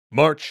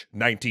March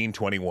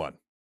 1921.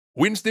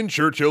 Winston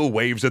Churchill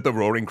waves at the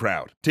roaring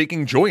crowd,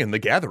 taking joy in the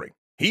gathering.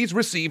 He's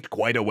received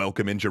quite a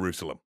welcome in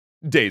Jerusalem.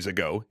 Days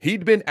ago,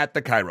 he'd been at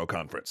the Cairo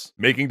Conference,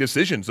 making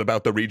decisions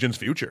about the region's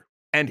future.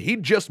 And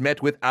he'd just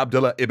met with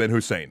Abdullah ibn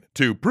Hussein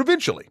to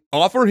provincially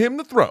offer him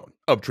the throne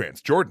of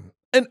Transjordan,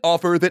 an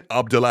offer that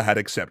Abdullah had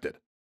accepted.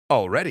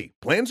 Already,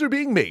 plans are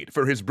being made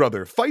for his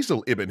brother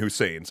Faisal ibn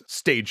Hussein's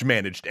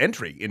stage-managed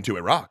entry into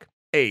Iraq.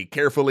 A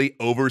carefully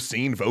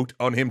overseen vote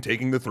on him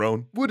taking the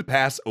throne would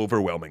pass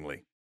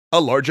overwhelmingly. A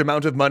large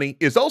amount of money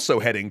is also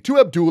heading to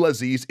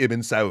Abdulaziz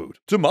ibn Saud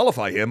to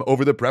mollify him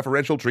over the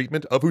preferential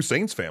treatment of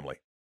Hussein's family.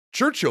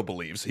 Churchill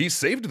believes he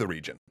saved the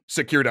region,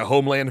 secured a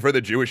homeland for the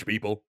Jewish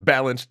people,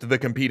 balanced the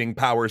competing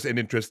powers and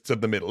interests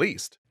of the Middle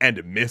East,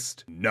 and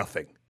missed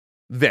nothing.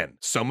 Then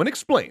someone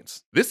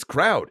explains this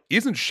crowd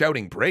isn't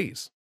shouting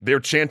praise. They're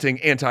chanting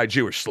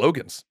anti-Jewish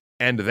slogans,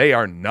 and they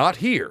are not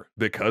here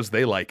because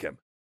they like him.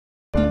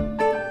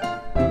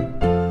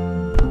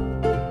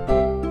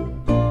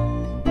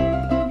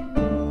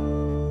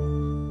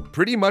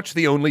 Pretty much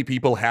the only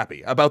people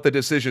happy about the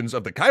decisions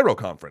of the Cairo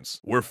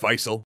Conference were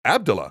Faisal,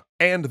 Abdullah,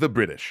 and the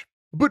British.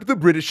 But the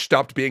British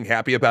stopped being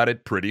happy about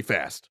it pretty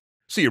fast.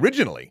 See,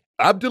 originally,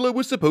 Abdullah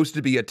was supposed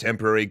to be a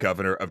temporary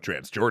governor of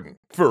Transjordan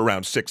for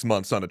around 6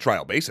 months on a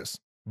trial basis.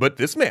 But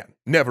this man,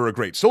 never a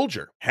great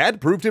soldier,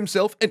 had proved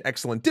himself an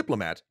excellent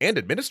diplomat and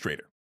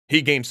administrator.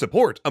 He gained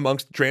support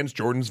amongst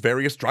Transjordan's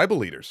various tribal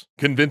leaders,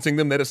 convincing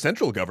them that a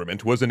central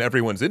government was in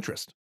everyone's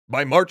interest.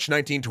 By March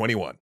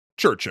 1921,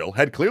 Churchill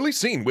had clearly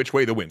seen which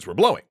way the winds were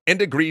blowing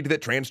and agreed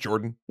that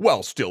Transjordan,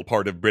 while still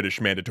part of British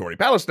Mandatory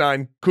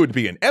Palestine, could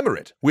be an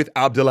emirate with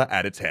Abdullah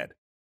at its head.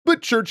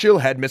 But Churchill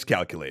had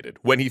miscalculated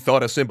when he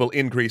thought a simple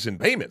increase in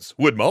payments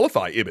would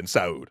mollify Ibn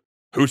Saud.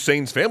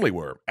 Hussein's family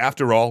were,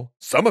 after all,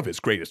 some of his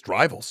greatest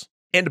rivals.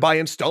 And by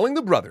installing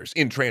the brothers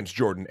in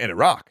Transjordan and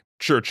Iraq,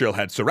 Churchill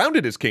had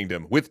surrounded his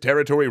kingdom with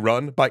territory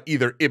run by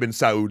either Ibn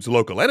Saud's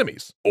local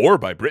enemies or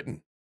by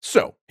Britain.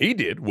 So he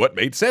did what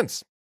made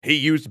sense. He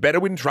used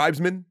Bedouin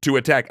tribesmen to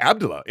attack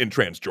Abdullah in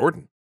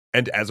Transjordan.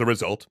 And as a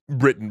result,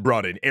 Britain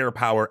brought in air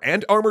power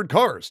and armored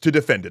cars to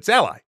defend its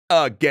ally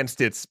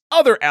against its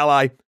other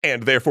ally,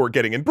 and therefore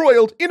getting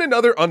embroiled in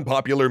another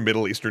unpopular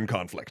Middle Eastern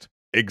conflict.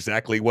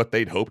 Exactly what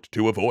they'd hoped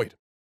to avoid.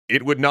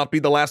 It would not be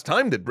the last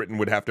time that Britain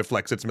would have to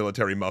flex its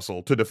military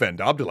muscle to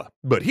defend Abdullah.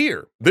 But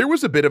here, there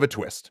was a bit of a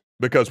twist.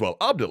 Because while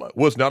Abdullah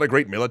was not a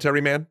great military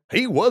man,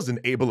 he was an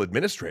able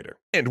administrator.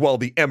 And while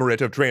the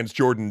Emirate of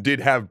Transjordan did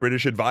have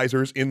British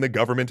advisors in the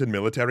government and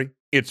military,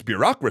 its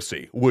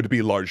bureaucracy would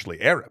be largely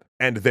Arab,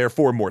 and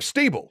therefore more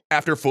stable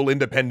after full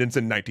independence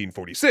in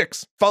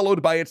 1946,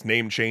 followed by its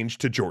name change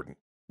to Jordan.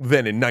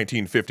 Then in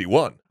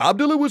 1951,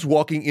 Abdullah was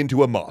walking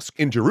into a mosque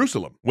in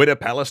Jerusalem when a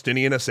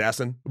Palestinian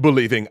assassin,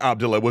 believing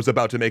Abdullah was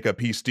about to make a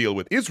peace deal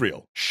with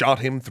Israel, shot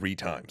him 3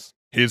 times.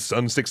 His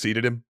son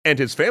succeeded him, and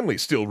his family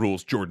still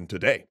rules Jordan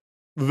today.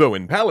 Though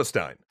in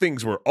Palestine,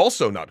 things were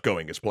also not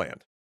going as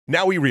planned.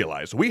 Now we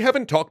realize we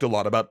haven't talked a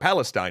lot about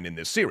Palestine in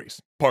this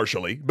series,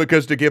 partially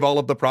because to give all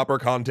of the proper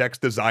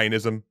context to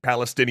Zionism,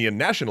 Palestinian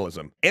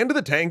nationalism, and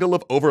the tangle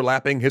of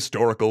overlapping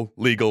historical,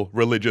 legal,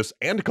 religious,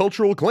 and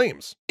cultural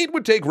claims, it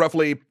would take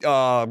roughly,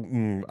 I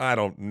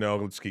don't know,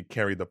 let's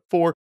carry the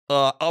 4,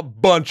 a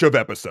bunch of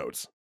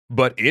episodes.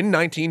 But in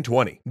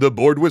 1920, the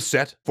board was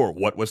set for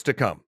what was to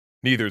come.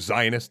 Neither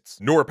Zionists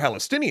nor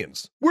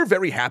Palestinians were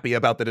very happy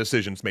about the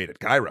decisions made at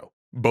Cairo.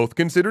 Both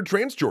considered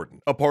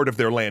Transjordan a part of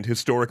their land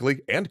historically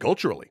and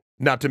culturally,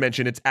 not to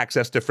mention its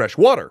access to fresh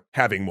water,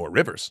 having more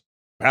rivers.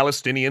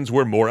 Palestinians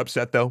were more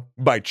upset, though,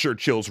 by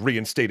Churchill's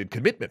reinstated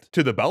commitment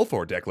to the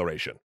Balfour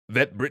Declaration,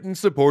 that Britain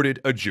supported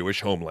a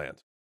Jewish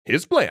homeland.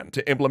 His plan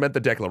to implement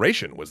the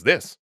declaration was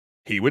this.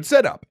 He would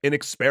set up an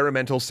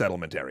experimental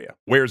settlement area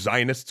where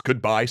Zionists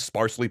could buy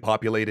sparsely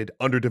populated,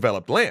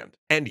 underdeveloped land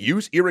and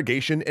use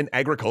irrigation and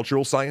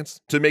agricultural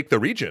science to make the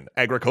region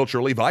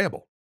agriculturally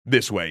viable.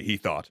 This way, he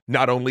thought,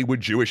 not only would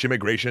Jewish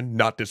immigration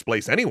not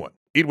displace anyone,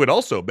 it would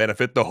also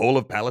benefit the whole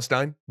of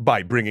Palestine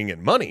by bringing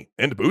in money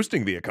and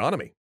boosting the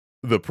economy.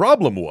 The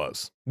problem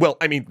was, well,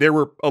 there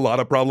were a lot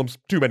of problems,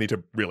 too many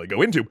to really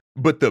go into,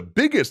 but the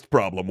biggest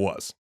problem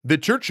was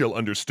that Churchill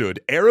understood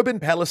Arab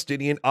and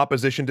Palestinian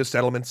opposition to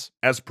settlements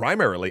as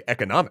primarily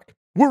economic,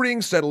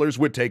 worrying settlers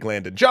would take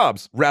land and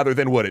jobs rather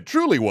than what it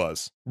truly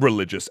was,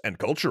 religious and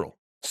cultural.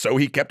 So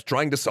he kept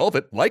trying to solve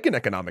it like an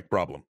economic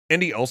problem.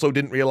 And he also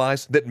didn't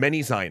realize that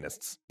many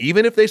Zionists,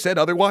 even if they said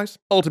otherwise,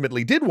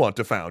 ultimately did want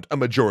to found a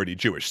majority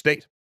Jewish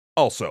state.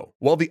 Also,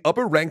 while the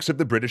upper ranks of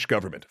the British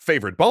government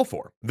favored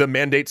Balfour, the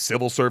mandate's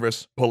civil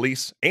service,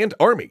 police, and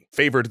army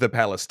favored the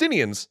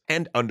Palestinians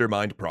and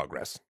undermined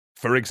progress.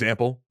 For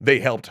example, they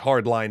helped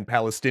hardline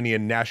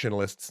Palestinian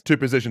nationalists to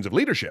positions of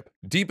leadership,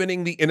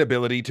 deepening the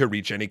inability to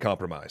reach any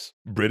compromise.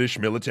 British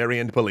military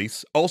and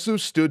police also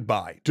stood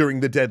by during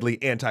the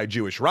deadly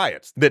anti-Jewish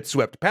riots that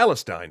swept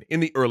Palestine in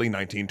the early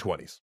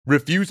 1920s,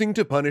 refusing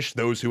to punish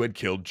those who had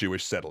killed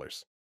Jewish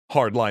settlers.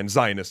 Hardline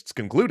Zionists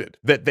concluded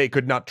that they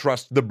could not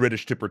trust the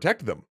British to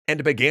protect them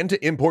and began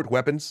to import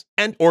weapons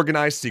and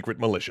organize secret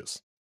militias.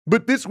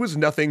 But this was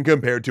nothing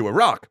compared to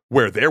Iraq,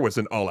 where there was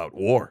an all-out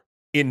war.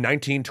 In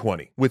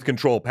 1920, with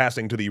control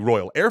passing to the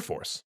Royal Air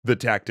Force, the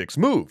tactics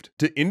moved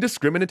to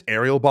indiscriminate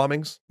aerial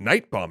bombings,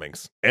 night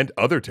bombings, and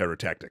other terror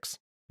tactics.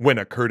 When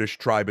a Kurdish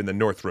tribe in the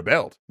north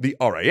rebelled, the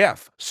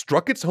RAF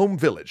struck its home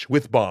village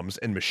with bombs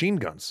and machine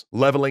guns,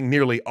 leveling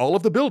nearly all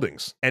of the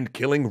buildings and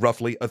killing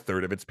roughly a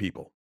third of its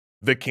people.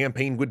 The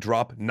campaign would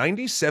drop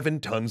 97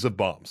 tons of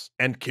bombs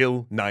and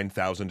kill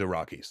 9,000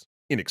 Iraqis.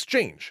 In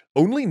exchange,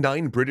 only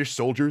 9 British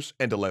soldiers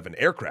and 11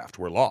 aircraft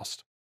were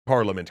lost.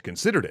 Parliament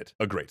considered it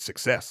a great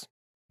success.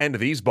 And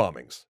these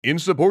bombings, in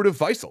support of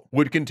Faisal,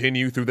 would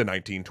continue through the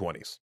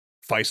 1920s.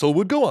 Faisal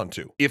would go on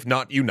to, if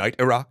not unite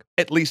Iraq,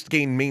 at least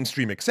gain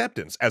mainstream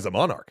acceptance as a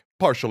monarch,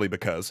 partially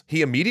because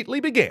he immediately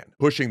began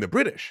pushing the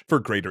British for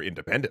greater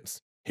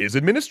independence. His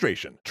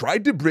administration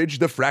tried to bridge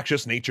the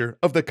fractious nature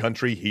of the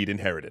country he'd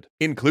inherited,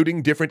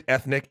 including different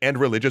ethnic and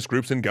religious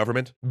groups in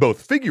government,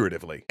 both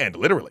figuratively and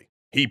literally.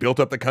 He built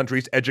up the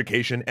country's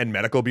education and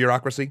medical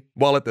bureaucracy,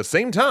 while at the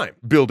same time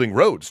building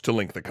roads to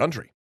link the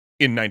country.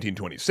 In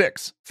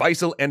 1926,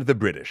 Faisal and the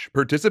British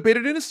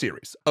participated in a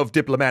series of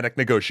diplomatic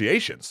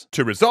negotiations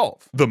to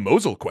resolve the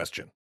Mosul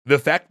question. The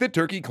fact that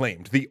Turkey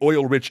claimed the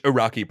oil-rich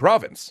Iraqi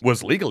province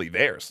was legally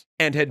theirs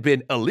and had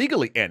been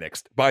illegally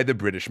annexed by the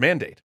British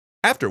Mandate.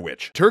 After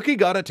which, Turkey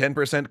got a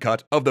 10%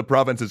 cut of the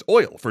province's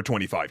oil for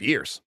 25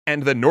 years,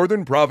 and the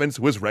northern province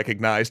was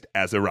recognized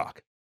as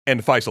Iraq.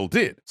 And Faisal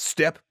did,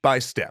 step by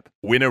step,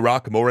 win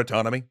Iraq more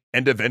autonomy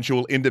and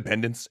eventual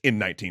independence in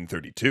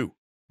 1932.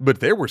 But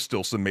there were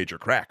still some major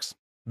cracks.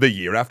 The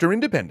year after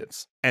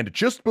independence, and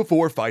just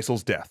before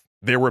Faisal's death,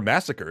 there were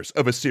massacres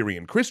of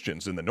Assyrian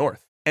Christians in the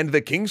north, and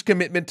the king's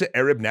commitment to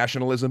Arab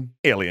nationalism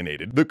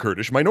alienated the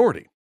Kurdish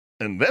minority.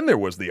 And then there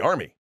was the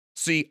army.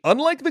 See,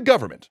 unlike the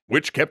government,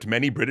 which kept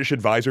many British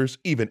advisors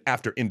even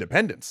after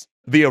independence,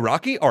 the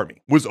Iraqi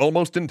army was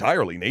almost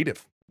entirely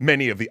native,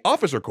 many of the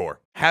officer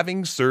corps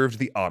having served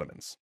the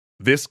Ottomans.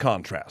 This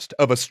contrast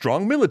of a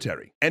strong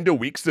military and a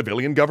weak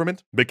civilian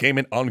government became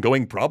an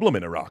ongoing problem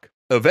in Iraq,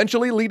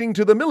 eventually leading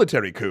to the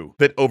military coup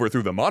that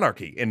overthrew the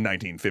monarchy in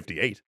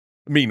 1958.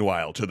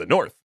 Meanwhile, to the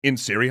north, in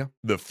Syria,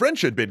 the French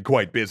had been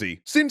quite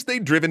busy since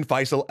they'd driven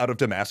Faisal out of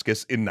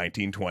Damascus in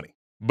 1920.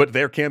 But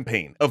their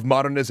campaign of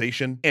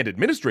modernization and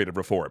administrative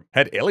reform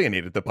had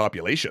alienated the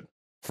population.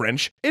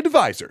 French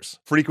advisors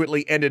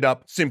frequently ended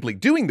up simply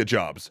doing the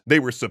jobs they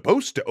were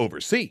supposed to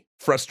oversee,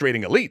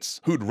 frustrating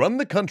elites who'd run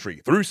the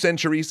country through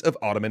centuries of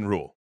Ottoman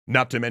rule.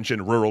 Not to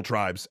mention rural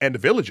tribes and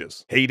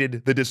villages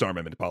hated the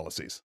disarmament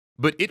policies.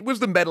 But it was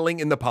the meddling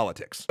in the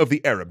politics of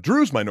the Arab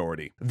Druze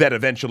minority that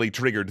eventually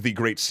triggered the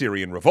Great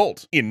Syrian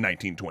Revolt in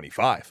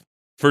 1925.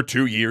 For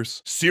 2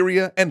 years,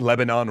 Syria and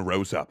Lebanon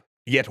rose up.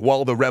 Yet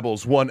while the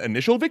rebels won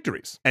initial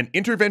victories, an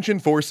intervention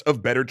force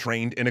of better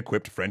trained and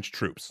equipped French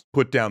troops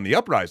put down the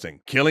uprising,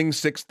 killing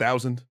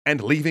 6,000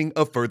 and leaving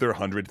a further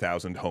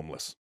 100,000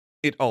 homeless.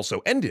 It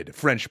also ended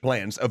French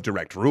plans of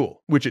direct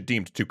rule, which it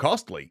deemed too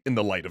costly in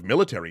the light of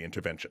military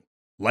intervention.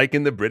 Like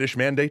in the British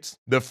mandates,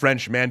 the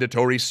French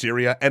mandatory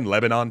Syria and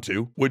Lebanon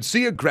too would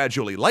see a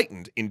gradually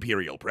lightened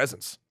imperial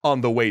presence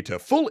on the way to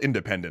full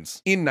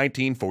independence in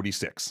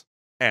 1946.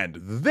 And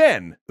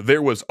then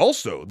there was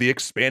also the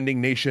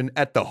expanding nation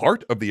at the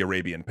heart of the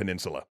Arabian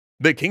Peninsula,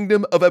 the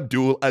kingdom of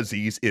Abdul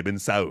Aziz ibn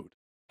Saud.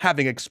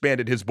 Having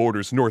expanded his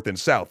borders north and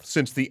south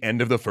since the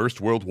end of the First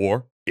World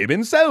War,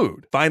 Ibn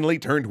Saud finally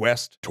turned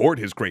west toward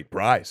his great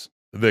prize,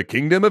 the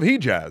kingdom of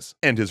Hijaz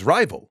and his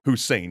rival,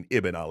 Hussein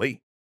ibn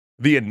Ali.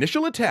 The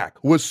initial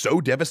attack was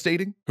so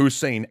devastating,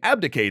 Hussein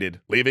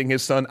abdicated, leaving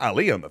his son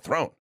Ali on the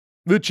throne.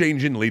 The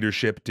change in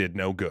leadership did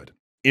no good.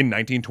 In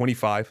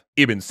 1925,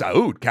 Ibn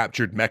Saud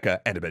captured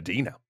Mecca and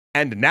Medina,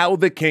 and now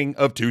the king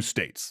of 2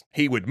 states.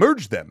 He would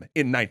merge them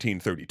in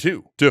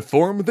 1932 to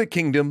form the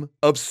Kingdom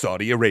of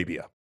Saudi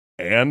Arabia.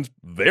 And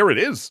there it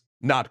is.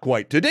 Not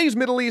quite today's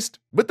Middle East,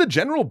 but the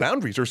general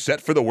boundaries are set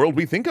for the world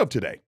we think of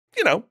today.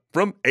 You know,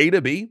 from A to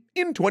B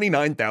in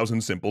 29,000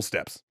 simple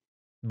steps.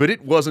 But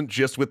it wasn't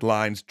just with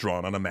lines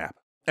drawn on a map.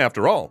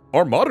 After all,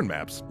 our modern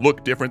maps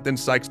look different than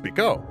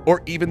Sykes-Picot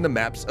or even the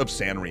maps of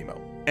San Remo.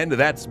 And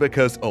that's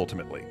because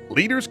ultimately,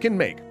 leaders can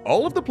make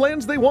all of the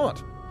plans they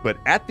want, but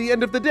at the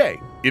end of the day,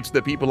 it's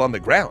the people on the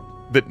ground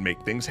that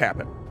make things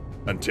happen.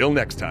 Until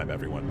next time,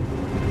 everyone.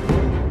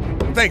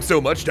 Thanks so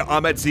much to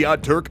Ahmed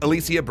Ziad Turk,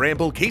 Alicia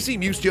Bramble, Casey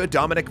Mustia,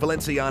 Dominic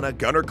Valenciana,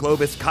 Gunnar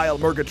Clovis, Kyle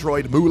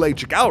Murgatroyd, Moulay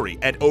Chagowri,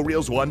 and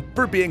O'Reels1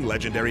 for being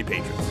legendary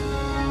patrons.